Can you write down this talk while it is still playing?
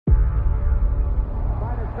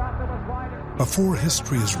Before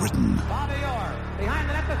history is written,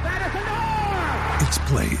 it's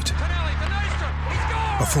played.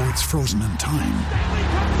 Before it's frozen in time,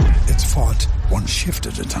 it's fought one shift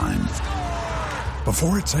at a time.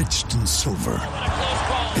 Before it's etched in silver,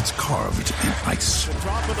 it's carved in ice.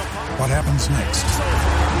 What happens next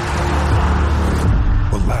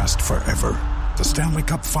will last forever. The Stanley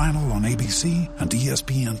Cup Final on ABC and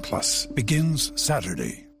ESPN Plus begins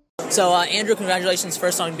Saturday. So, Andrew, congratulations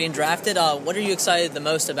first on being drafted. What are you excited the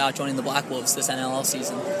most about joining the Black Wolves this NLL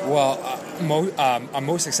season? Well, I'm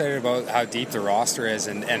most excited about how deep the roster is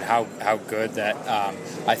and how good that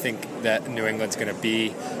I think that New England's going to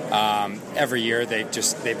be. Every year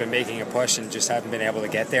they've been making a push and just haven't been able to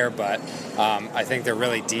get there. But I think they're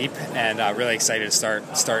really deep and really excited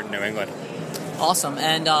to start in New England. Awesome.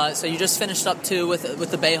 And so you just finished up too with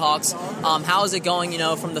the Bayhawks. How is it going?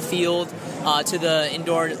 From the field to the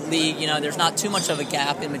indoor league. There's not too much of a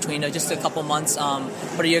gap in between, just a couple months.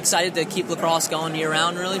 But are you excited to keep lacrosse going year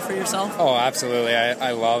round, really, for yourself? Oh, absolutely.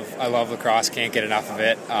 I love lacrosse. Can't get enough of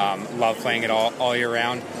it. Love playing it all year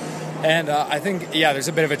round. And I think there's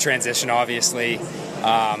a bit of a transition. Obviously, you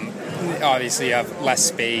have less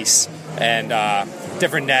space and.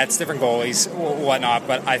 Different nets, different goalies, whatnot.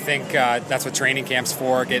 But I think that's what training camp's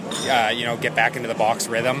for. Get back into the box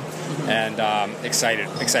rhythm, and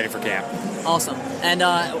excited for camp. Awesome. And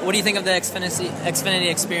what do you think of the Xfinity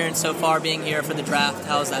experience so far, being here for the draft?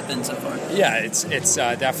 How has that been so far? Yeah, it's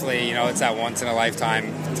definitely it's that once in a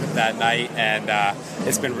lifetime that night, and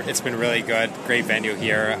it's been really good. Great venue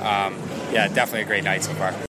here. Definitely a great night so far.